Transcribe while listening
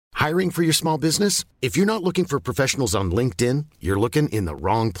Hiring for your small business? If you're not looking for professionals on LinkedIn, you're looking in the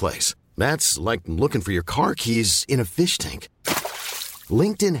wrong place. That's like looking for your car keys in a fish tank.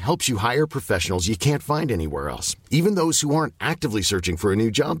 LinkedIn helps you hire professionals you can't find anywhere else, even those who aren't actively searching for a new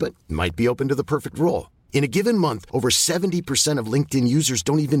job but might be open to the perfect role. In a given month, over 70% of LinkedIn users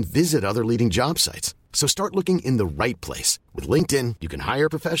don't even visit other leading job sites. So start looking in the right place. With LinkedIn, you can hire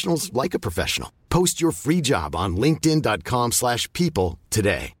professionals like a professional. Post your free job on linkedin.com/people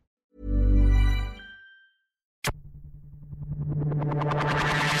today.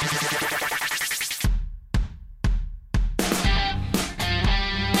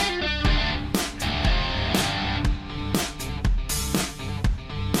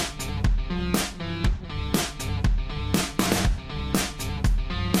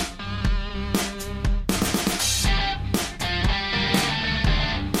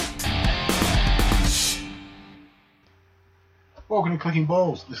 Welcome to Clicking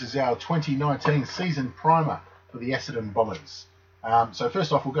Balls. This is our 2019 season primer for the Essendon Bombers. So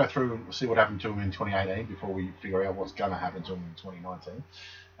first off, we'll go through and see what happened to them in 2018 before we figure out what's going to happen to them in 2019.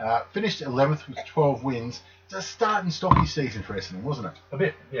 Finished 11th with 12 wins. It's a start and stocky season for Essendon, wasn't it? A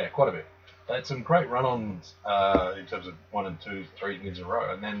bit, yeah, quite a bit. They had some great run-ons in terms of 1 and 2, 3 wins in a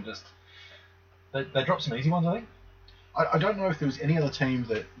row, and then just they dropped some easy ones, I think. I don't know if there was any other team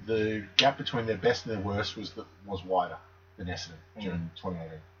that the gap between their best and their worst was wider than Essendon during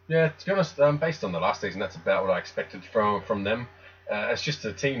 2018. Yeah, to be honest, based on the last season, that's about what I expected from them. It's just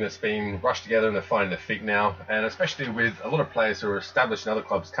a team that's been rushed together and they're finding their feet now, and especially with a lot of players who are established in other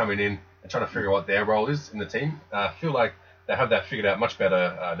clubs coming in and trying to figure out what their role is in the team. I feel like they have that figured out much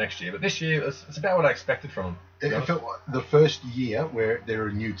better next year, but this year it's about what I expected from them. It felt like the first year where they're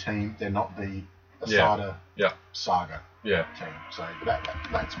a new team, they're not the Asada saga team. So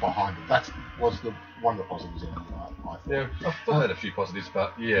that's behind it. That was one of the positives in it, I thought. Yeah, I thought they had a few positives,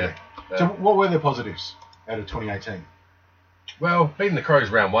 but So what were their positives out of 2018? Well, beating the Crows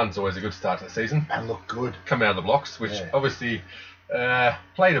round 1 is always a good start to the season. And looked good. Coming out of the blocks, which obviously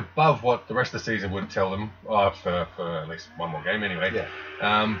played above what the rest of the season would tell them for at least one more game anyway.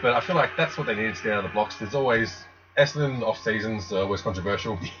 Yeah. But I feel like that's what they needed to get out of the blocks. There's always Essendon off seasons are always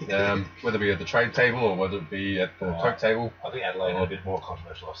controversial, whether it be at the trade table or whether it be at the Coke table. I think Adelaide had a bit more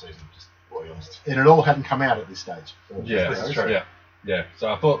controversial off season, just to be honest. And it all hadn't come out at this stage. That's true. Yeah.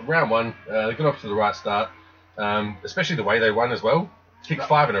 So I thought round 1, they got off to the right start, especially the way they won as well. Kicked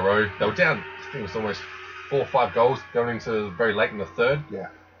 5 in a row. They were down, I think it was almost 4 or 5 goals going into very late in the third.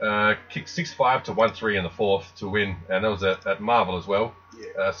 Yeah. Kicked 6-5 to 1-3 in the fourth to win, and that was at Marvel as well.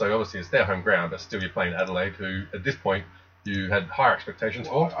 Yeah. So obviously it's their home ground, but still you're playing Adelaide, who at this point you had higher expectations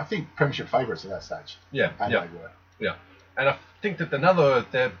for. I think premiership favourites at that stage. Adelaide were. Yeah. And I think that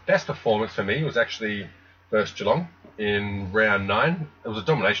their best performance for me was actually versus Geelong in round 9. It was a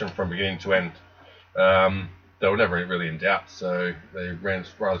domination from beginning to end. They were never really in doubt, so they ran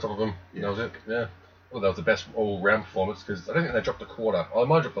right on top of them. Yeah. That was it. Yeah. Well, that was the best all-round performance because I don't think they dropped a quarter. I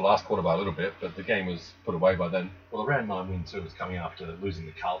might have dropped the last quarter by a little bit, but the game was put away by then. Well, the round 9 win too was coming after losing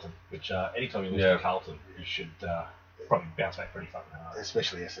to Carlton, which anytime you lose to Carlton, you should probably bounce back pretty fucking hard.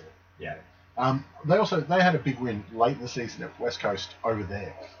 Especially Essendon. Yeah. They had a big win late in the season at West Coast over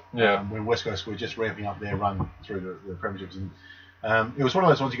there. Yeah. When West Coast were just ramping up their run through the premierships, and it was one of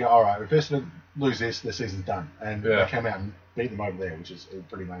those ones you go, all right, if Essendon lose this, their season's done, and they came out and beat them over there, which is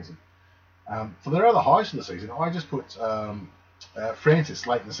pretty amazing. For their other highs for the season, I just put Francis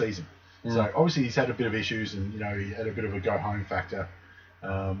late in the season. So obviously he's had a bit of issues, and he had a bit of a go home factor,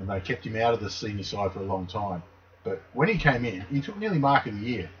 and they kept him out of the senior side for a long time. But when he came in, he took nearly mark of the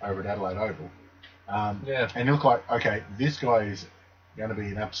year over at Adelaide Oval. And it looked like, okay, this guy is going to be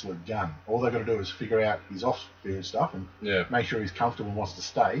an absolute gun. All they've got to do is figure out his off-field stuff and make sure he's comfortable and wants to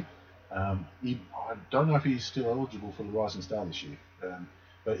stay. I don't know if he's still eligible for the Rising Star this year.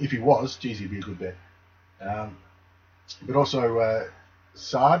 But if he was, geez, he'd be a good bet. But also,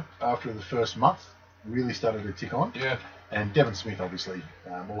 Saad, after the first month, really started to tick on. Yeah. And Devon Smith, obviously,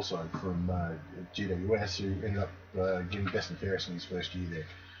 also from GWS, who ended up getting best and fairest in his first year there.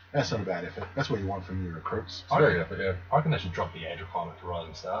 That's not a bad effort. That's what you want from your recruits. I reckon they should drop the age requirement for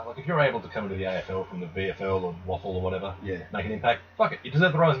Rising Star. Like, if you're able to come into the AFL from the VFL or Waffle or whatever, make an impact, fuck it, you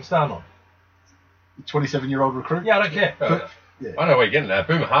deserve the Rising Star nod. 27-year-old recruit? Yeah, I don't care. I know where you're getting at.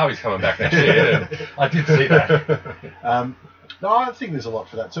 Boomer Harvey's coming back next year. I did see that. No, I think there's a lot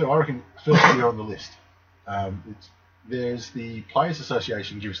for that too. I reckon first year on the list. There's the Players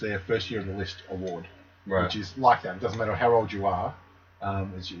Association gives their first year on the list award, which is like that. It doesn't matter how old you are.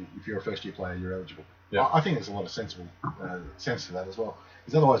 If you're a first year player, you're eligible. Yeah. I think there's a lot of sense to that as well.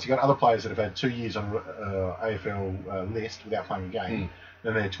 Because otherwise, you've got other players that have had 2 years on AFL list without playing a game,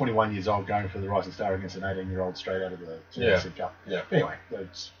 then they're 21 years old going for the Rising Star against an 18-year-old straight out of the CNC Cup. Yeah. Anyway,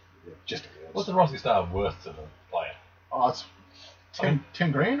 it's just awards. What's the Rising Star worth to the player? Oh, it's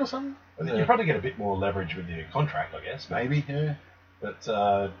 10 grand or something? You probably get a bit more leverage with your contract, I guess. Maybe, yeah. But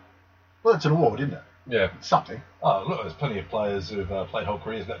well, it's an award, isn't it? Yeah. It's something. Oh, look, there's plenty of players who've played whole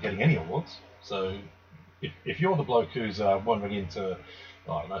careers without getting any awards. So if you're the bloke who's wandering into,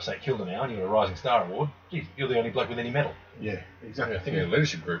 I don't know, say Kilda now, and you got a Rising Star award, geez, you're the only bloke with any medal. Yeah, exactly. I think in a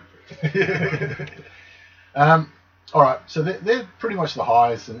leadership group. All right, so they're pretty much the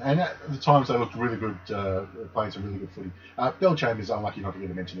highs, and at the times they looked really good, playing some really good footy. Bill Chambers, unlucky not to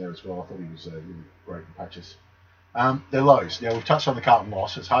get a mention there as well. I thought he was really great in patches. Their lows. Now, we've touched on the Carlton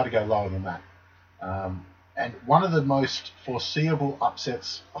loss. It's hard to go lower than that. And one of the most foreseeable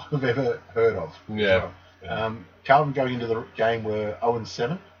upsets I've ever heard of. Yeah. Carlton going into the game were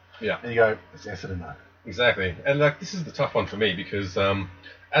 0-7. Yeah. And you go, it's Essendon though. Exactly. And this is the tough one for me because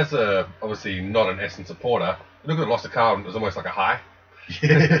as obviously not an Essendon supporter, look at the loss to Carlton, it was almost like a high.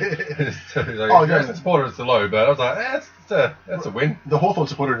 Yeah. Essendon supporter, it's a low, but I was like, that's a win. The Hawthorn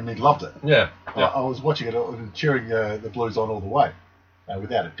supporter in me loved it. Yeah. I was watching it and cheering the Blues on all the way,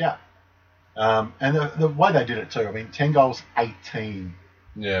 without a doubt. And the way they did it too, 10 goals, 18.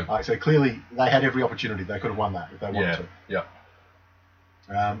 Yeah. So clearly they had every opportunity. They could have won that if they wanted to. Yeah.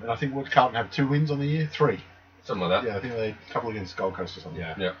 And I think Carlton have 2 wins on the year? 3. Something like that. Yeah, I think they a couple against Gold Coast or something.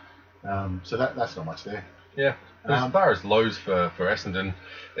 Yeah. So that's not much there. Yeah. As far as lows for Essendon,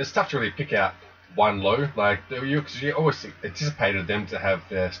 it's tough to really pick out one low. Because you always anticipated them to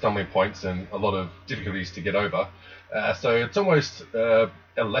have stumbling points and a lot of difficulties to get over. So it's almost a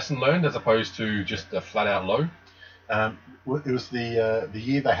lesson learned as opposed to just a flat out low. It was the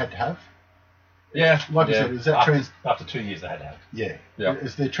year they had to have. Yeah. Like I said, is that after 2 years they had to have. Yeah. Yeah.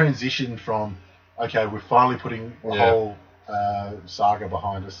 It's the transition from, okay, we're finally putting the whole saga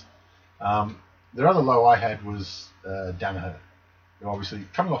behind us. The other low I had was Danaher. Obviously,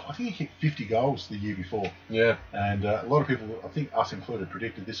 coming off, I think he kicked 50 goals the year before. Yeah. And a lot of people, I think us included,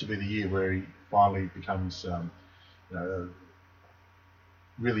 predicted this would be the year where he finally becomes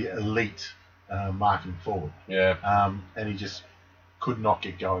really elite marking forward. Yeah. And he just could not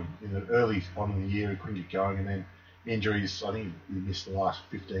get going. In the early on in the year, he couldn't get going, and then injuries. I think he missed the last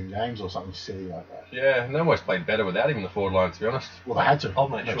 15 games or something silly like that. Yeah, and they almost played better without him in the forward line, to be honest. Well, they had to.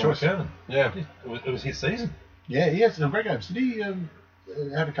 Old mate Sean McKernan. Yeah. It was his season. Yeah, he had some great games. Did he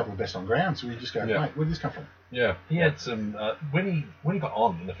had a couple of best on ground, so we just go, mate, where did this come from? Yeah. He had some, when he got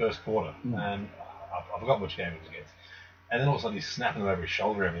on in the first quarter, and I've forgotten which game it was against, and then all of a sudden he's snapping over his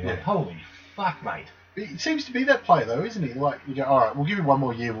shoulder at me, like, holy fuck, mate. It seems to be that player, though, isn't he? Like, you go, all right, we'll give him one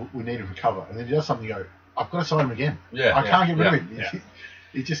more year, we need him to recover, and then he does something, you go, I've got to sign him again. Yeah, I can't get rid of him. Yeah.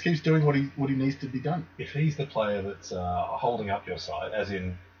 He just keeps doing what he needs to be done. If he's the player that's holding up your side, as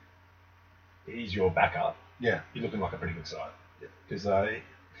in he's your backup, you're looking like a pretty good side. Because I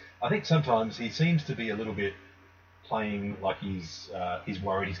think sometimes he seems to be a little bit playing like he's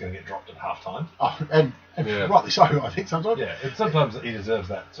worried he's going to get dropped at half time. Oh, and rightly so, I think sometimes. Yeah, and sometimes he deserves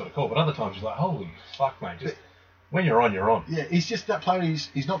that sort of call, but other times he's like, holy fuck, mate, just... When you're on, you're on. Yeah, he's just that player.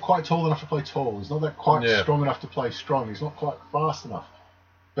 He's not quite tall enough to play tall. He's not that quite strong enough to play strong. He's not quite fast enough.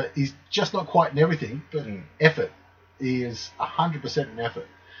 But he's just not quite in everything. But effort. He is 100% in effort.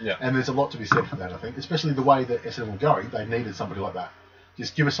 Yeah. And there's a lot to be said for that, I think. Especially the way that Essendon were going. They needed somebody like that.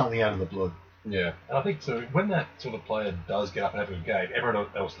 Just give us something out of the blood. Yeah. And I think, too, when that sort of player does get up and have a good game, everyone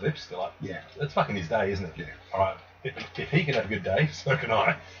else lifts. They're like, that's fucking his day, isn't it? Yeah. All right. If he can have a good day, so can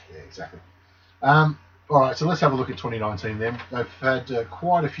I. Yeah, exactly. All right, so let's have a look at 2019 then. They've had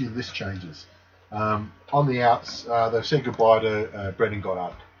quite a few list changes. On the outs, they've said goodbye to Brendan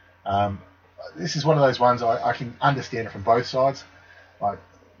Goddard. This is one of those ones I can understand it from both sides. Like,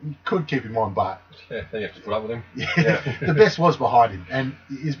 you could keep him on, but... Yeah, then you have to put up with him. Yeah, the best was behind him, and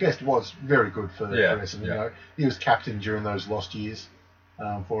his best was very good for Essendon. You know, he was captain during those lost years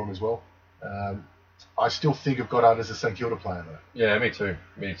for him as well. I still think of Goddard as a St Kilda player, though. Yeah, me too.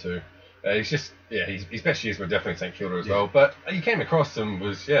 He's just, his best years were definitely St Kilda as well. But he came across and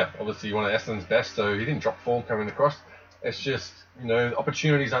was, obviously one of Essendon's best, so he didn't drop form coming across. It's just,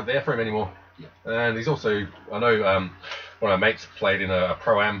 opportunities aren't there for him anymore. Yeah. And he's also, I know one of my mates played in a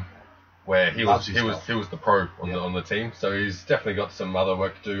Pro-Am where he was the pro on the team, so he's definitely got some other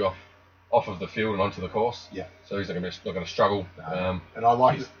work to do off of the field and onto the course. Yeah. So he's not going to struggle. And I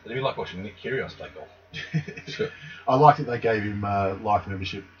like it. It'd be like watching Nick Kyrgios play golf. I like that they gave him life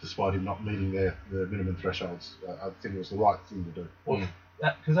membership despite him not meeting the minimum thresholds. I think it was the right thing to do. Well,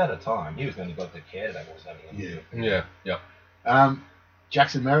 because at a time he was the only bloke that cared about what was happening. Yeah.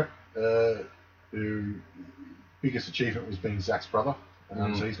 Jackson Merritt, who biggest achievement was being Zach's brother.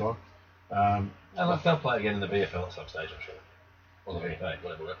 so he's gone. They'll play again in the VFL at some stage, I'm sure. Or the VFA,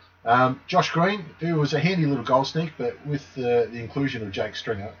 whatever works. Josh Green, who was a handy little goal sneak, but with the inclusion of Jake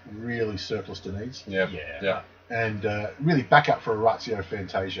Stringer, really surplus to needs. Yeah. And really back up for Orazio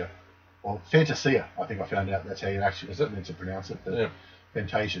Fantasia. Or Fantasia, I think I found out that's how you actually meant to pronounce it. But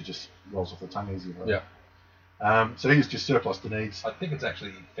Fantasia just rolls off the tongue easier. Yeah. So he's just surplus to needs. I think it's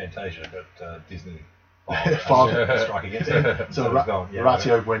actually Fantasia, but Disney strike against it. So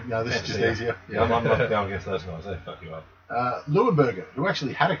Orazio went, no, this is just easier. Yeah. I'm not going against those guys. They fuck you up. Leuenberger, who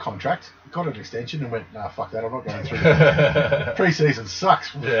actually had a contract, got an extension and went, nah, fuck that, I'm not going through pre-season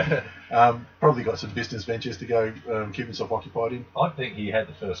sucks. Probably got some business ventures to go keep himself occupied in. I think he had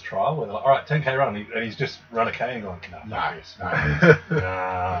the first trial where they're like, all right, 10k run, and he's just run a K and gone, no.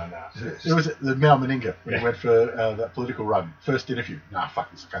 It was the Mal Meninga when he went for that political run. First interview, nah,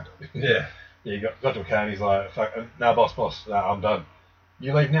 fuck this, I can't do it. Yeah, he got to a K and he's like, fuck, nah, boss, nah, I'm done.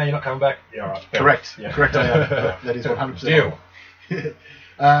 You leave now, you're not coming back? Yeah, all right. Correct. Yeah. Correct. That is 100%. Deal.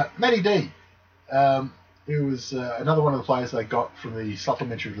 Matty D, who was another one of the players they got from the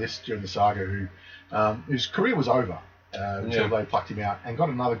supplementary list during the saga, whose career was over until they plucked him out and got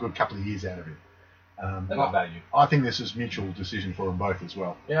another good couple of years out of him. They got value. I think this is mutual decision for them both as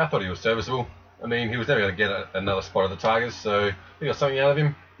well. Yeah, I thought he was serviceable. I mean, he was never going to get another spot at the Tigers, so we got something out of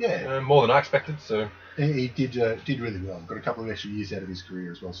him. Yeah. More than I expected, so... He did really well. Got a couple of extra years out of his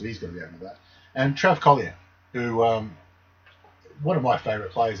career as well, so he's got to be happy with that. And Trav Collier, who one of my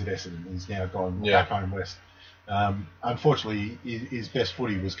favourite players at Essendon, he's now gone back home west. Unfortunately, his best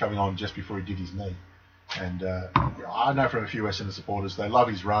footy was coming on just before he did his knee. And I know from a few Essendon supporters, they love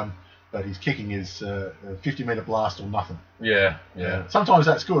his run, but his kicking is a 50-metre blast or nothing. Yeah. Sometimes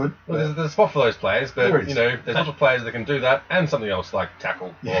that's good. Well, there's a spot for those players, but there's lots of players that can do that and something else like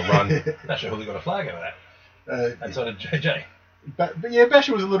tackle or run. Basher Hooley got a flag out of that. And so did JJ. But yeah,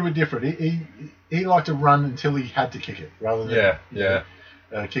 Basher was a little bit different. He liked to run until he had to kick it, rather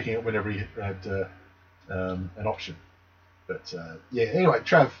than kicking it whenever he had an option. But anyway,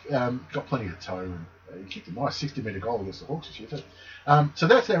 Trav got plenty of toe and he kicked a nice 60-metre goal against the Hawks this year too. So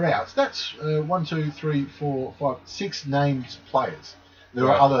that's their outs. That's 1, 2, 3, 4, 5, 6 named players. There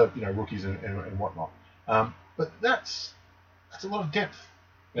are other rookies and whatnot. But that's a lot of depth.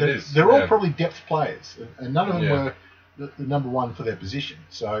 They're all probably depth players, and none of them were the number one for their position.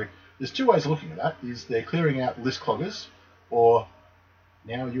 So there's two ways of looking at that: is they're clearing out list cloggers, or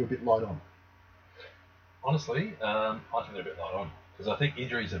now you're a bit light on. Honestly, I think they're a bit light on because I think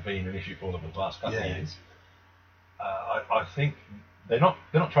injuries have been an issue for them the last couple of years. I think they're not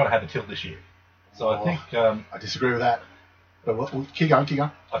trying to have a tilt this year. So I think I disagree with that. But keep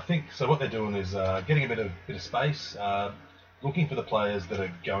going. I think so. What they're doing is getting a bit of space, looking for the players that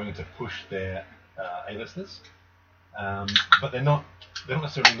are going to push their A-listers, but they're not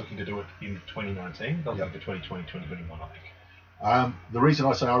necessarily looking to do it in 2019. They're looking for 2020, 2021, I think. The reason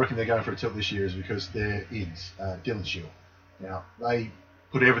I say I reckon they're going for a tilt this year is because their ins, Dylan Shield. Now, they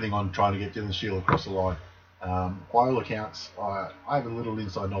put everything on trying to get Dylan Shield across the line. By all accounts, I have a little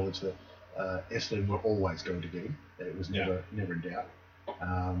inside knowledge that Essendon were always going to get him. It was never in doubt.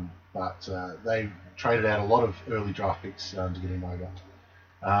 But they traded out a lot of early draft picks to get him over.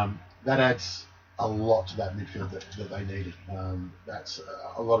 That adds a lot to that midfield that they needed. That's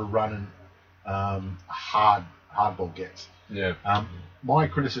a lot of running, hard ball gets. Yeah. My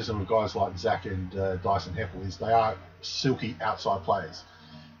criticism of guys like Zach and Dyson Heppel is they are silky outside players.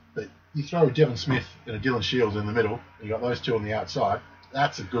 But you throw a Devon Smith and a Dylan Shields in the middle, and you got those two on the outside,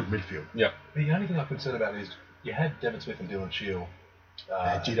 that's a good midfield. Yeah. The only thing I'm concerned about is you had Devon Smith and Dylan Shield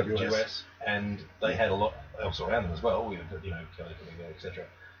at GWS, and they had a lot else around them as well, with Kelly Kaminga, etc.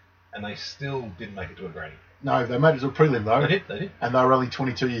 And they still didn't make it to a granny. No, they made it to a prelim though. They did. And they were only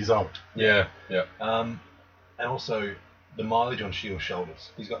 22 years old. Yeah. And also the mileage on Shield's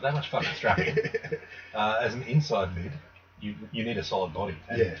shoulders. He's got that much fucking strapping. As an inside mid, you need a solid body.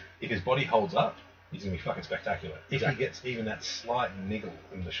 And if his body holds up, he's going to be fucking spectacular. If he gets even that slight niggle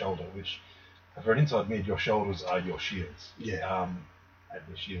in the shoulder, which for an inside mid, your shoulders are your shields. At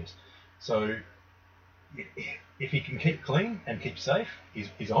the shields. So if he can keep clean and keep safe,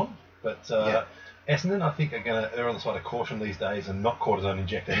 he's on. But Essendon, I think, are going to err on the side of caution these days and not cortisone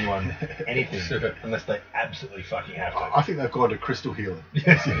inject anyone anything unless they absolutely fucking have to. I think they've gone to crystal healing.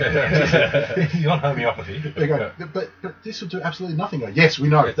 You're not homeopathy. They go, but this will do absolutely nothing. Yes, we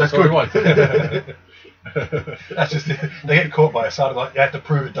know. That's good. That's just it. They get caught by a side of like, you have to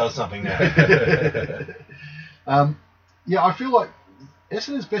prove it does something now. I feel like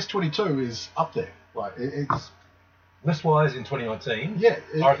Essendon's best 22 is up there. Like it's list-wise in 2019.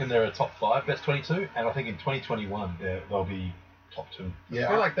 I reckon they're a top 5 best 22, and I think in 2021 they'll be top 2. Yeah, I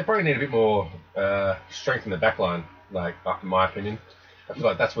feel like they probably need a bit more strength in the back line, like, in my opinion. I feel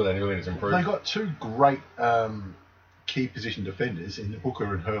like that's where they really need to improve. They got 2 great key position defenders in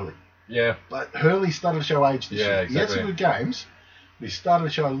Hooker and Hurley. Yeah. But Hurley started to show age this year. Exactly. He had some good games, but he started to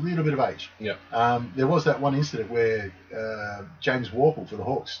show a little bit of age. Yeah. There was that one incident where James Warple for the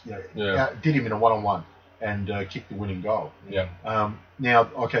Hawks did him in a 1-on-1 and kicked the winning goal. Yeah. Now,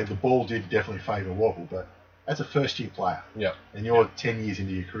 okay, the ball did definitely favour Warple, but that's a first-year player. Yeah. And you're 10 years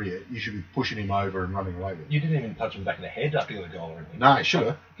into your career. You should be pushing him over and running away with him. You didn't even touch him back in the head after the goal or anything. No, you should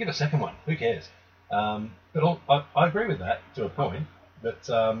have. Give a second one. Who cares? But I agree with that to a point. But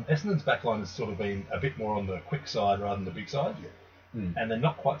Essendon's backline has sort of been a bit more on the quick side rather than the big side. Yeah. And they're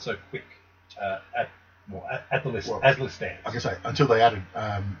not quite so quick at the list, as list stands. I can say, until they added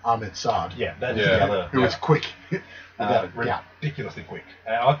Ahmed Saad. Yeah, that is the other. Who was quick. Ridiculously quick.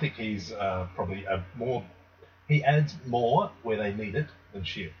 I think he's probably he adds more where they need it than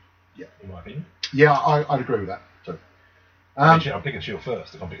Shield. Yeah. In my opinion. Yeah, I'd agree with that too. I'm picking Shield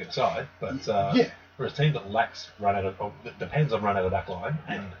first if I'm picking side, but for a team that that depends on run out of back line,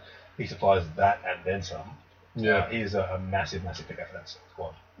 and he supplies that and then some. Yeah, he is a massive pickup for that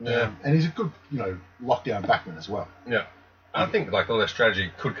squad. Yeah, and he's a good, lockdown backman as well. Yeah, I think all their strategy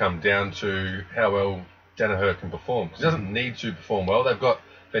could come down to how well Danaher can perform. He doesn't need to perform well. They've got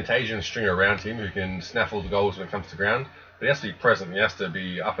Fantasia and Stringer around him who can snaffle the goals when it comes to ground. But he has to be present. He has to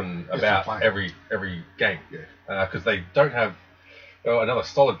be up and about every game. Because they don't have another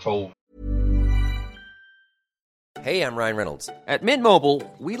solid tall. Hey, I'm Ryan Reynolds. At Mint Mobile,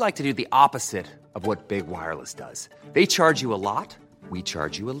 we like to do the opposite of what Big Wireless does. They charge you a lot. We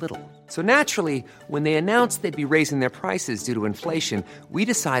charge you a little. So naturally, when they announced they'd be raising their prices due to inflation, we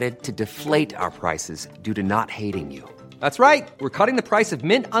decided to deflate our prices due to not hating you. That's right. We're cutting the price of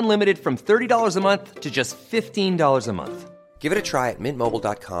Mint Unlimited from $30 a month to just $15 a month. Give it a try at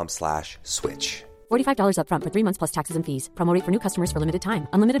mintmobile.com/switch. $45 up front for 3 months plus taxes and fees. Promo rate for new customers for limited time.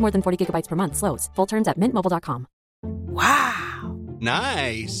 Unlimited more than 40 gigabytes per month. Slows full terms at mintmobile.com. Wow.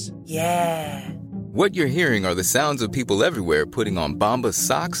 Nice. Yeah. What you're hearing are the sounds of people everywhere putting on Bombas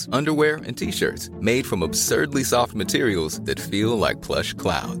socks, underwear, and T-shirts made from absurdly soft materials that feel like plush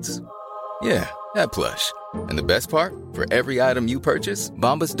clouds. Yeah, that plush. And the best part? For every item you purchase,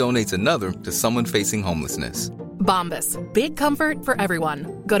 Bombas donates another to someone facing homelessness. Bombas. Big comfort for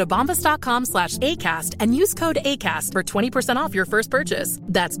everyone. Go to bombas.com/ACAST and use code ACAST for 20% off your first purchase.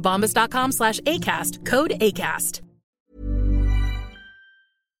 That's bombas.com/ACAST. Code ACAST.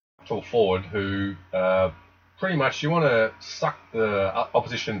 Full forward who pretty much you want to suck the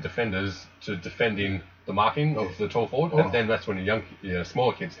opposition defenders to defend in the marking of the tall forward, and then that's when the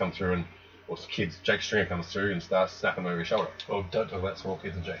smaller kids come through Jake Stringer comes through and starts snapping over his shoulder. Well, don't talk about small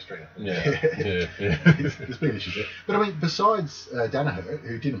kids and Jake Stringer. Yeah. There's been issues there. But I mean, besides Danaher,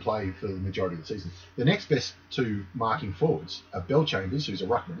 who didn't play for the majority of the season, the next best 2 marking forwards are Bell Chambers, who's a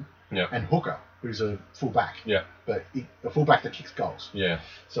ruckman, and Hooker, who's a full back. Yeah. But a full back that kicks goals. Yeah.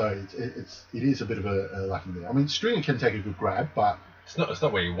 So it is a bit of a lacking there. I mean, Stringer can take a good grab, but it's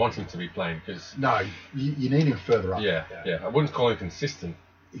not where you want him to be playing because you need him further up. Yeah. I wouldn't call him consistent.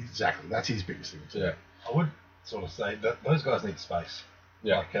 Exactly, that's his biggest thing. Yeah. I would sort of say that those guys need space.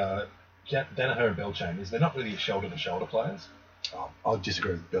 Yeah. Like Danaher and Bell Chambers, they're not really shoulder-to-shoulder players. I'll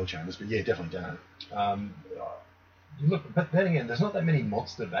disagree with Bell Chambers, but yeah, definitely Danaher. But then again, there's not that many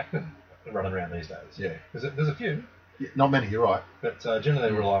monster backmen running around these days. Yeah. There's a few. Yeah, not many, you're right. But generally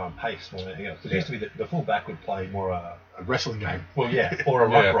they rely on pace more than anything else. It used to be that the full back would play more a wrestling game. Well, yeah, or a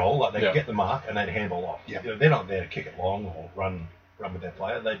ruck roll, like they'd get the mark and they'd handball off. Yeah. They're not there to kick it long or run with their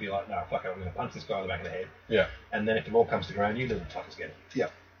player. They'd be like, no, fuck it, I'm going to punch this guy in the back of the head. Yeah. And then if the ball comes to ground, you little fuckers get it.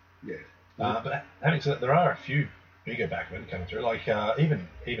 Yeah. Yeah. But having said that, there are a few bigger backmen coming through, like even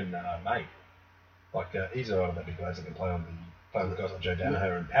May. Like he's one of the big guys that can play with guys like Joe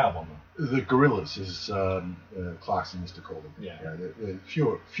Danaher and powerbomb them. The gorillas, as Clarkson used to call them. Yeah. They're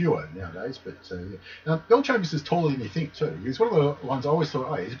fewer nowadays, but Now, Bell Chambers is taller than you think too. He's one of the ones I always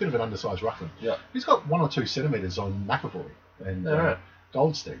thought, he's a bit of an undersized ruckman. Yeah. He's got 1 or 2 centimetres on McAvoy and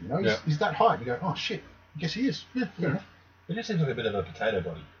Goldstein. He's that height. You go, oh shit, I guess he is. Yeah, fair enough. He just seems like a bit of a potato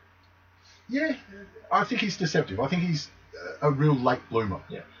body. Yeah, I think he's deceptive. I think he's a real late bloomer.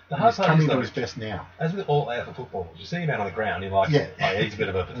 Yeah. He's coming to his best now. As with all AFL footballers, you see him out on the ground, you're like, he's a bit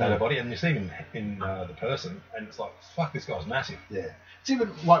of a potato body, and you see him in the person, and it's like, fuck, this guy's massive. Yeah. It's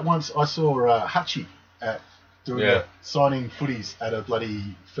even like once I saw Hutchie signing footies at a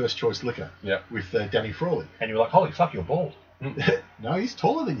bloody first choice liquor with Danny Frawley. And you were like, holy fuck, you're bald. No, he's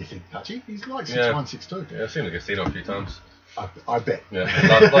taller than you think, Hutchie. He's like 6'1", 6'2". Yeah, I've seen the casino a few times. I bet. Yeah,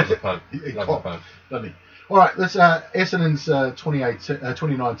 loves a pun. Doesn't he? All right, let's Essendon's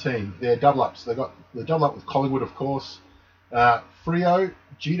 2019. Their double ups. They got the double up with Collingwood, of course. Freo,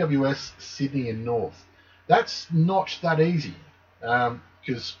 GWS, Sydney, and North. That's not that easy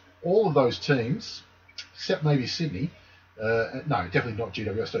because all of those teams, except maybe Sydney, no, definitely not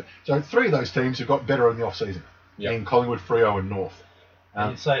GWS. So 3 of those teams have got better in the off season. Yep. In Collingwood, Freo, and North.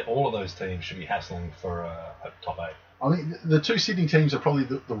 You'd say all of those teams should be hassling for a top 8. I mean, the 2 Sydney teams are probably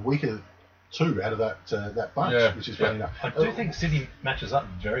the weaker 2 out of that bunch, which is funny enough. I do think Sydney matches up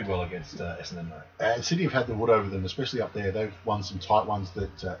very well against Essendon, though. Sydney have had the wood over them, especially up there. They've won some tight ones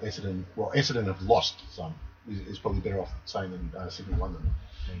that Essendon have lost some. Is probably better off saying than Sydney won them.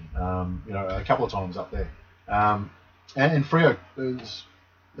 A couple of times up there. And Freo is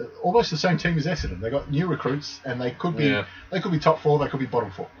almost the same team as Essendon. They got new recruits, and they could be top 4, they could be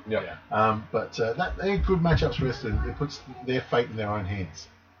bottom 4. Yeah. But they're good matchups for Essendon. It puts their fate in their own hands.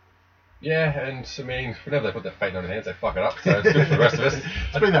 Yeah, and I mean, whenever they put their fate in their own hands, they fuck it up. So it's good for the rest of us.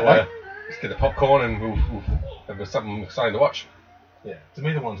 It's been that way. Let's get the popcorn, and we'll have something exciting to watch. Yeah, to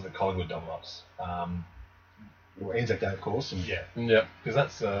me, the ones are the Collingwood double ups. Anzac Day, of course. And because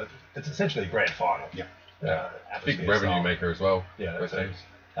that's it's essentially a grand final. Big revenue maker as well. Yeah, both teams.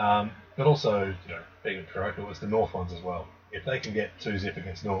 But also, being parochial, it's the North ones as well. If they can get 2-0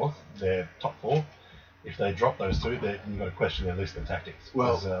 against North, they're top 4. If they drop those 2, then you've got to question their list and tactics.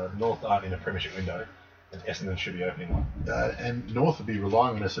 Because North aren't in a premiership window, and Essendon should be opening one. And North would be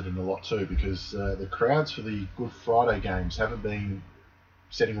relying on Essendon a lot too, because the crowds for the Good Friday games haven't been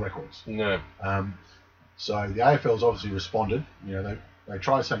setting records. No. So the AFL's obviously responded. They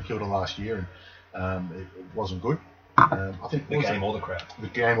tried St Kilda last year, and it wasn't good. I think the game or the crowd. The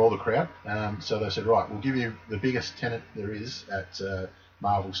game or the crowd. So they said, right, we'll give you the biggest tenant there is at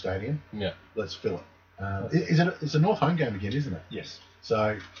Marvel Stadium. Yeah. Let's fill it. It's a North home game again, isn't it? Yes.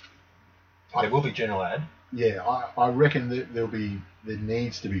 So there will be general ad. Yeah, I reckon that there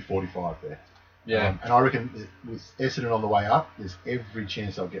needs to be 45 there. Yeah. And I reckon that with Essendon on the way up, there's every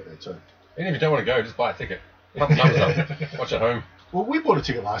chance they'll get there too. And if you don't want to go, just buy a ticket. Pump the numbers up. Watch at home. Well, we bought a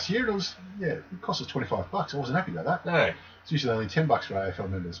ticket last year, and it cost us $25. I wasn't happy about that. No. It's usually only $10 for AFL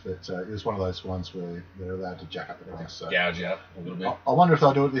members, but it was one of those ones where they're allowed to jack up the price. So gouge out a little bit. I wonder if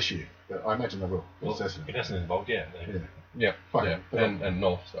they'll do it this year, but I imagine they will. Well, if Essendon involved, and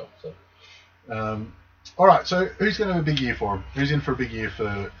North stuff. So. All right, so who's going to have a big year for him? Who's in for a big year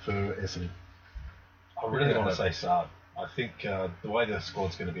for Essendon? I really want to say Saad. I think the way the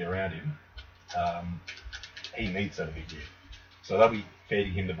squad's going to be around him, he needs to have a big year. So they'll be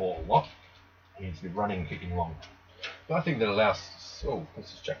feeding him the ball a lot. He needs to be running and kicking long. But I think that allows... Oh,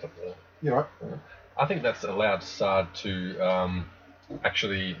 this is jacked up there. Yeah, right. I think that's allowed Saad to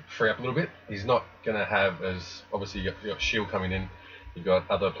actually free up a little bit. He's not going to have as... Obviously, you've got Shield coming in. You've got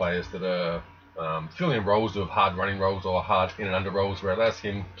other players that are filling in roles of hard running roles or hard in and under roles, where it allows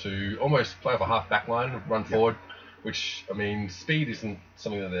him to almost play off a half back line, run forward, which, I mean, speed isn't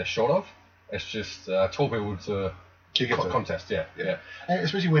something that they're short of. It's just tall people to contest, yeah. And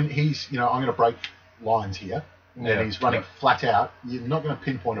especially when he's, I'm going to break lines here, and he's running flat out, you're not going to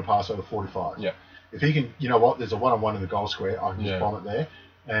pinpoint a pass over 45. Yeah. If he can, there's a one-on-one in the goal square, I can just bomb it there.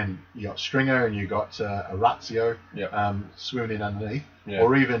 And you got Stringer and you got Orazio swimming in underneath,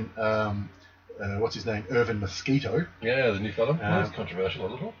 or even what's his name, Irvin Mosquito. Yeah, the new fella. That's controversial a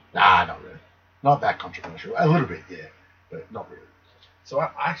little. Nah, not really. Not that controversial. A little bit, yeah, but not really. So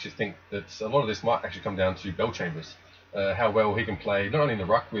I actually think that a lot of this might actually come down to Bellchambers. How well he can play, not only in the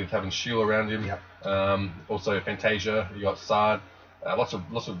ruck with having Shield around him, also Fantasia, you got Saad, lots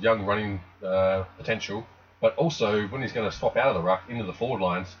of young running potential, but also when he's going to swap out of the ruck into the forward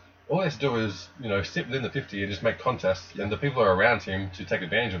lines, all he has to do is sit within the 50 and just make contests, and the people are around him to take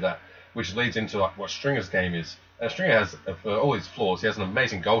advantage of that, which leads into what Stringer's game is. And Stringer has, for all his flaws, he has an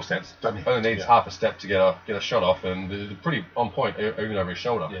amazing goal sense. Only needs half a step to get a shot off, and they're pretty on point, even over his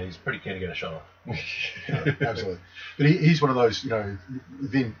shoulder. Yeah, he's pretty keen to get a shot off. Absolutely. But he's one of those,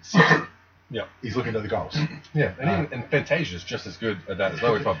 within 60, he's looking at the goals. Yeah, and Fantasia's just as good at that as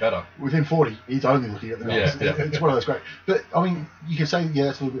well, if not better. Within 40, he's only looking at the goals. Yeah. It's one of those great. But, I mean, you can say,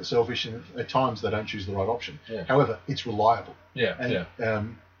 it's a little bit selfish, and at times they don't choose the right option. Yeah. However, it's reliable. Yeah,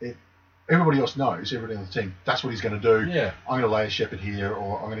 everybody else knows, everybody on the team, that's what he's going to do. Yeah. I'm going to lay a Shepherd here,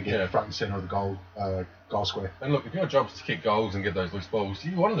 or I'm going to get front and centre of the goal square. And look, if your job's to kick goals and get those loose balls,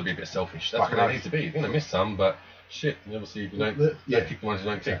 you want them to be a bit selfish. That's what they need to be. You're going to miss some, but shit, obviously you don't kick the ones you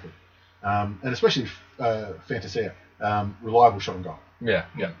don't exactly. kick. And especially Fantasia, reliable shot and goal. Yeah.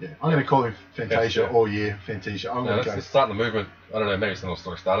 I'm going to call him Fantasia all year. Fantasia. I'm going to go. Let's start the movement. I don't know, maybe it's not a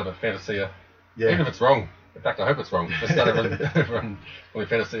story starter, but Fantasia. Yeah. Even if it's wrong. In fact, I hope it's wrong. Let's start everyone calling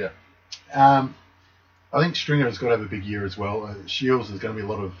Fantasia. I think Stringer has got to have a big year as well. Shields, there's going to be a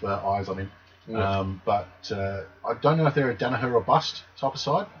lot of eyes on him. But I don't know if they're a Danaher or bust type of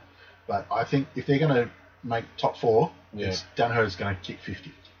side. But I think if they're going to make top 4, Danaher's going to kick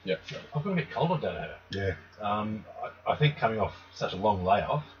 50. Yeah, I've got a bit cold on Danaher. Yeah. I think coming off such a long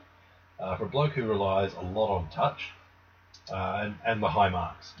layoff, for a bloke who relies a lot on touch and the high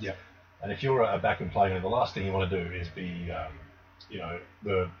marks. Yeah. And if you're a back and player, the last thing you want to do is be,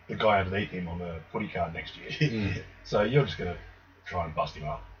 the guy underneath him on the footy card next year. So you're just going to try and bust him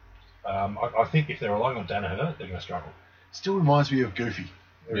up. I think if they're relying on Danaher, they're going to struggle. Still reminds me of Goofy.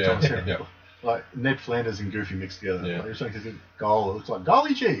 Every time I see him. Like Ned Flanders and Goofy mixed together. Yeah. Like, every time he goal, it looks like,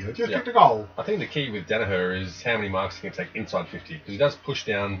 golly gee, I just kicked a goal. I think the key with Danaher is how many marks he can take inside 50. Because he does push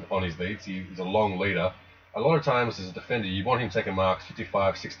down on his leads. He's a long leader. A lot of times as a defender, you want him taking marks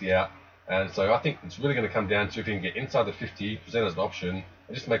 55, 60 out. And so I think it's really going to come down to if he can get inside the 50, present as an option,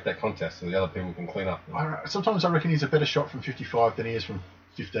 and just make that contest so the other people can clean up. Sometimes I reckon he's a better shot from 55 than he is from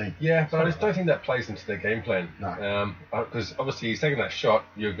 15. Yeah, but I just don't think that plays into their game plan. No. Because obviously he's taking that shot.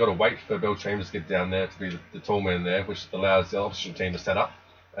 You've got to wait for Bill Chambers to get down there to be the tall man there, which allows the opposition team to set up.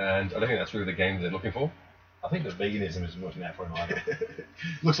 And I don't think that's really the game they're looking for. I think the veganism isn't working out for him either.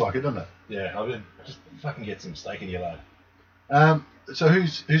 Looks like it, doesn't it? Yeah, I mean, just fucking get some steak in your load. So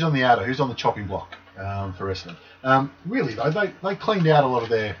who's on the outer? Who's on the chopping block for Essendon? Really though, they cleaned out a lot of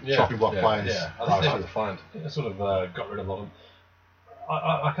their chopping block players. Yeah, I think they sort of got rid of a lot of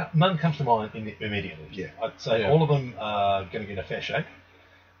them. None comes to mind immediately. Yeah. I'd say all of them are going to get a fair shake,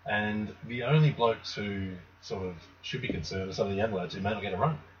 and the only blokes who sort of should be concerned are some of the young lads who may not get a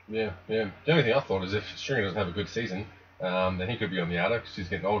run. Yeah. The only thing I thought is if Stringer doesn't have a good season, then he could be on the outer because he's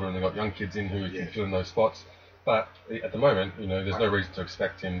getting older and they've got young kids in who can fill in those spots. But at the moment, there's no reason to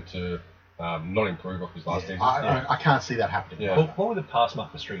expect him to not improve off his last season. I can't see that happening. Yeah. What would the pass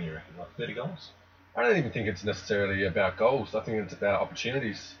mark for Stringer, you reckon? Like 30 goals? I don't even think it's necessarily about goals. I think it's about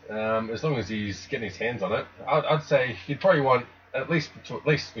opportunities. As long as he's getting his hands on it, I'd say he'd probably want at least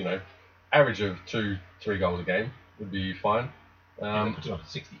average of 2-3 goals a game would be fine. Puts it up to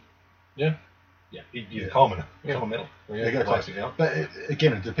 60. Yeah. Yeah, he's a Coleman medal. But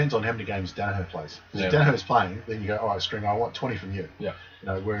again, it depends on how many games Danaher plays. If Danaher's playing, then you go, all right, Stringer, I want 20 from you. Yeah.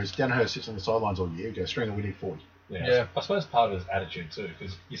 Whereas Danaher sits on the sidelines all year, you go, Stringer, we need 40. Yeah. I suppose part of his attitude too,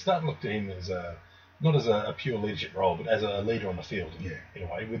 because you start to look to him as not as a pure leadership role, but as a leader on the field in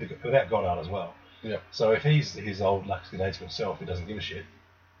a way, without Goddard as well. Yeah. So if he's his old lackadaisical self, he doesn't give a shit.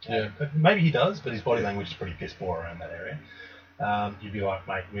 Maybe he does, but his body language is pretty piss poor around that area. You'd be like,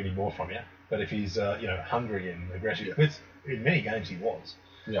 mate, we need more from you. But if he's hungry and aggressive, which in many games he was,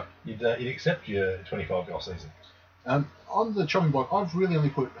 you'd accept your 25 goal season. On the chopping block, I've really only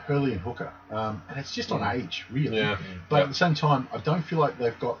put Hurley and Hooker, and it's just on age, really. Yeah. But at the same time, I don't feel like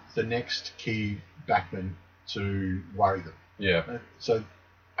they've got the next key backman to worry them. Yeah. So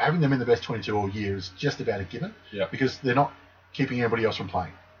having them in the best 22 all year is just about a given. Yeah. Because they're not keeping anybody else from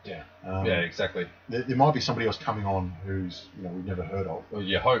playing. Yeah. Exactly. There might be somebody else coming on who's we've never heard of. Well,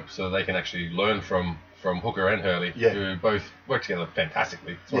 you hope so they can actually learn from Hooker and Hurley, who both work together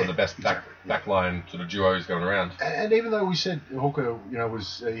fantastically. It's one of the best backline sort of duos going around. And even though we said Hooker,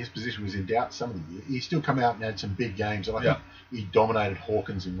 was his position was in doubt some of the year, he still come out and had some big games. And I think he dominated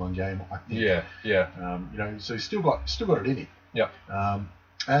Hawkins in one game. I think. Yeah. So he's still got it in him. Yeah.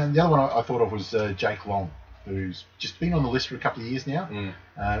 And the other one I thought of was Jake Long, who's just been on the list for a couple of years now,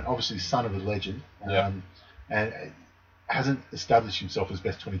 and obviously son of a legend, and hasn't established himself as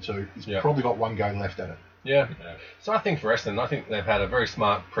best 22. He's probably got one go left at it. Yeah. So I think for Essendon, I think they've had a very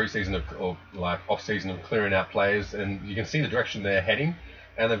smart pre-season or off-season of clearing out players, and you can see the direction they're heading,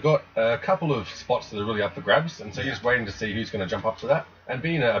 and they've got a couple of spots that are really up for grabs, and so you're just waiting to see who's going to jump up to that. And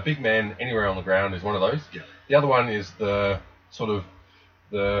being a big man anywhere on the ground is one of those. Yeah. The other one is the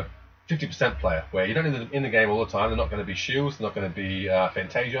 50% player, where you don't need them in the game all the time. They're not going to be Shields, they're not going to be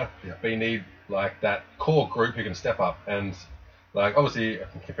Fantasia, but you need that core group who can step up. And obviously, I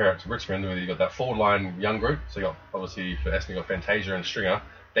can compare it to Richmond, where you've got that forward line young group. So you got obviously for Essendon, you've got Fantasia and Stringer.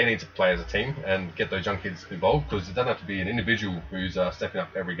 They need to play as a team and get those young kids involved, because it doesn't have to be an individual who's stepping up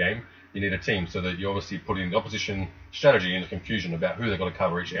every game. You need a team, so that you obviously put in the opposition strategy into confusion about who they've got to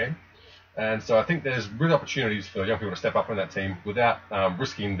cover each game. And so I think there's real opportunities for young people to step up in that team without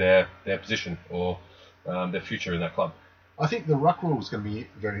risking their position or their future in that club. I think the ruck rule is going to be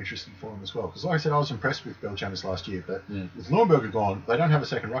very interesting for them as well, because like I said, I was impressed with Bill Chambers last year, but with Leuenberger gone, they don't have a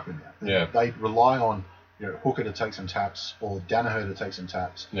second ruckman now. They rely on Hooker to take some taps or Danaher to take some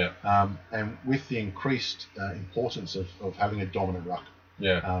taps. And with the increased importance of having a dominant ruck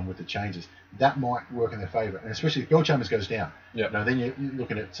with the changes, that might work in their favour, and especially if Bill Chambers goes down. Then you're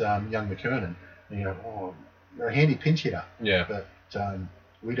looking at young McKernan, And you're a handy pinch hitter. Yeah. But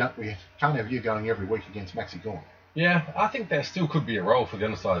we can't have you going every week against Maxi Gawn. Yeah, I think there still could be a role for the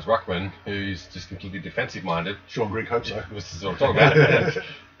undersized ruckman who's just completely defensive-minded. Sean Grigg hopes so. This is what I'm talking about.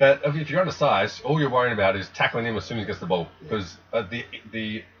 But if you're undersized, all you're worrying about is tackling him as soon as he gets the ball. Because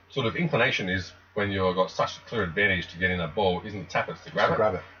the sort of inclination is when you've got such a clear advantage to get in that ball, isn't to tap it, it's to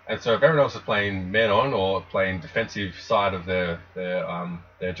grab it. And so if everyone else is playing man-on or playing defensive side of their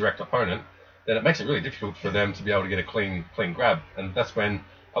direct opponent, then it makes it really difficult for them to be able to get a clean grab. And that's when...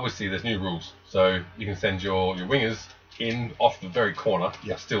 Obviously, there's new rules, so you can send your wingers in off the very corner,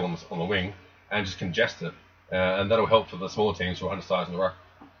 still on the wing, and just congest it, and that'll help for the smaller teams who are undersized in the ruck.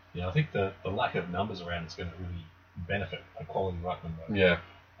 Yeah, I think the lack of numbers around is going to really benefit a quality ruckman. Though. Yeah.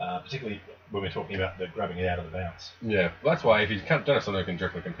 Particularly when we're talking about the grabbing it out of the bounce. Yeah, well, that's why if you don't have someone who can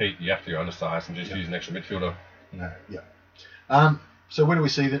directly compete, you have to go undersized and just use an extra midfielder. Yeah. So where do we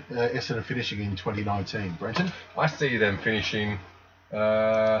see Essendon finishing in 2019, Brenton? I see them finishing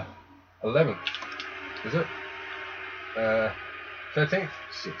 11th, is it? 13th?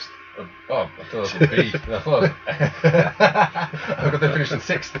 6th. I thought it was a B. I got them finishing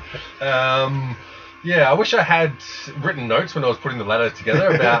 6th. I wish I had written notes when I was putting the ladder together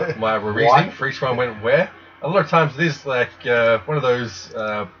about my reasoning for each one went where. A lot of times it is like one of those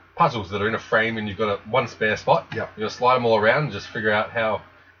puzzles that are in a frame and you've got one spare spot. Yep. You'll slide them all around and just figure out how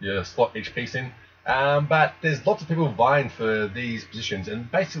you slot each piece in. But there's lots of people vying for these positions,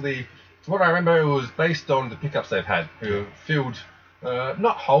 and basically, from what I remember, it was based on the pickups they've had, who filled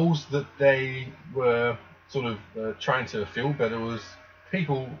not holes that they were sort of trying to fill, but it was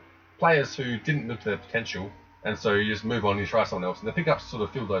players who didn't look to their potential, and so you just move on, you try someone else, and the pickups sort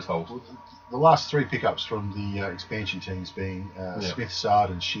of filled those holes. The last 3 pickups from the expansion teams being Smith, Sard,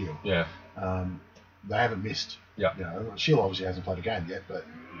 and Shield. Yeah. They haven't missed. Yeah. Shield obviously hasn't played a game yet, but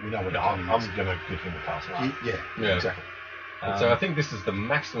we know what I'm going to give him a pass. Yeah, exactly. So I think this is the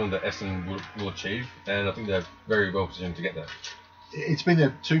maximum that Essendon will achieve, and I think they're very well positioned to get there. It's been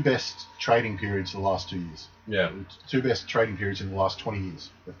their 2 best trading periods the last 2 years. Yeah. 2 best trading periods in the last 20 years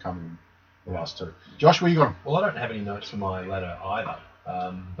have come in the last 2. Josh, where you going? Well, I don't have any notes for my ladder either,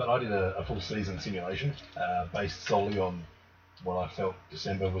 but I did a full season simulation based solely on what I felt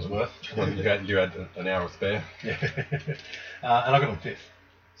December was worth. You had an hour spare. Yeah. And I got them 5th.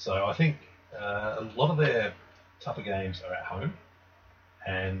 So I think a lot of their tougher games are at home,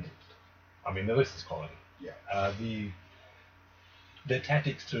 and I mean the list is quality. Yeah. Their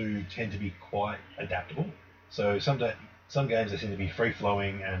tactics too tend to be quite adaptable. So some games they seem to be free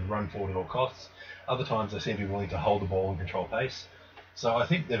flowing and run forward at all costs. Other times they seem to be willing to hold the ball and control pace. So I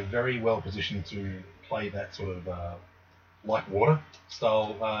think they're very well positioned to play that sort of like water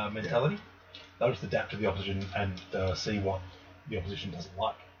style mentality. They'll just adapt to the opposition and see what the opposition doesn't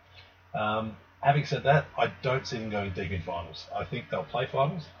like. Having said that, I don't see them going deep in finals. I think they'll play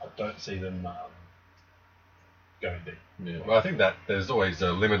finals. I don't see them going deep. Yeah, well, I think that there's always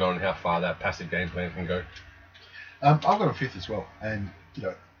a limit on how far that passive game plan can go. I've got a 5th as well, and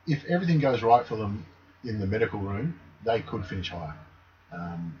if everything goes right for them in the medical room, they could finish higher.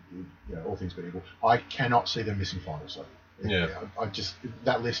 All things being equal, I cannot see them missing finals. So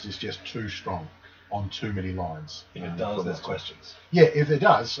that list is just too strong on too many lines. If it does, there's questions. Yeah, if it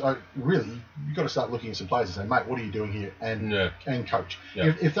does, really, you've got to start looking at some players and say, mate, what are you doing here? And coach.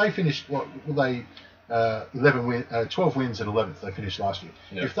 Yeah. If they finish, 12 wins and 11th, they finished last year.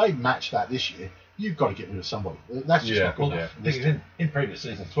 Yeah. If they match that this year, you've got to get rid of somebody. That's just not good enough. The thing is, in previous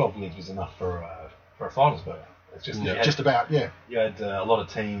seasons, 12 wins was enough for a finals berth. It's just You had a lot of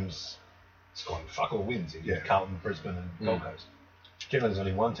teams scoring fuck all wins in Carlton, Brisbane, and Gold Coast. Generally, there's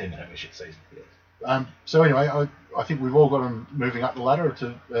only one team that had a shit season. So anyway, I think we've all got them moving up the ladder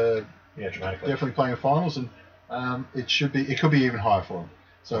to dramatically. Definitely playing finals, and it could be even higher for them.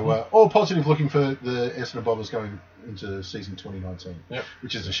 So all positive looking for the Essendon Bombers going into season 2019,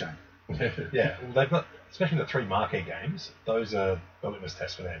 which is a shame. Yeah, well, they've got, especially the 3 marquee games, those are the litmus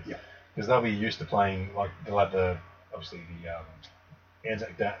test for them. Yeah. Because they'll be used to playing, they'll have the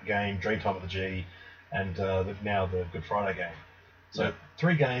Anzac game, Dreamtime at the G, and now the Good Friday game. So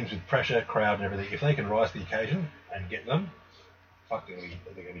 3 games with pressure, crowd, and everything. If they can rise to the occasion and get them, they're going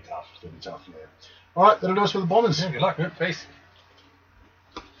to be tough. It's going to be tough, yeah. All right, that'll do us for the Bombers. Yeah, good luck. Peace.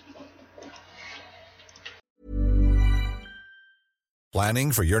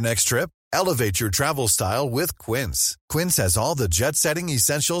 Planning for your next trip? Elevate your travel style with Quince. Quince has all the jet-setting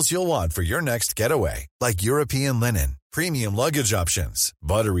essentials you'll want for your next getaway, like European linen, premium luggage options,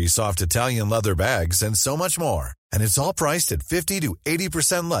 buttery soft Italian leather bags, and so much more. And it's all priced at 50 to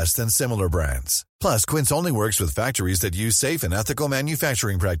 80% less than similar brands. Plus, Quince only works with factories that use safe and ethical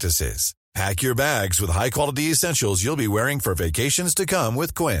manufacturing practices. Pack your bags with high-quality essentials you'll be wearing for vacations to come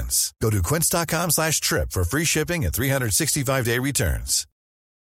with Quince. Go to quince.com/trip for free shipping and 365-day returns.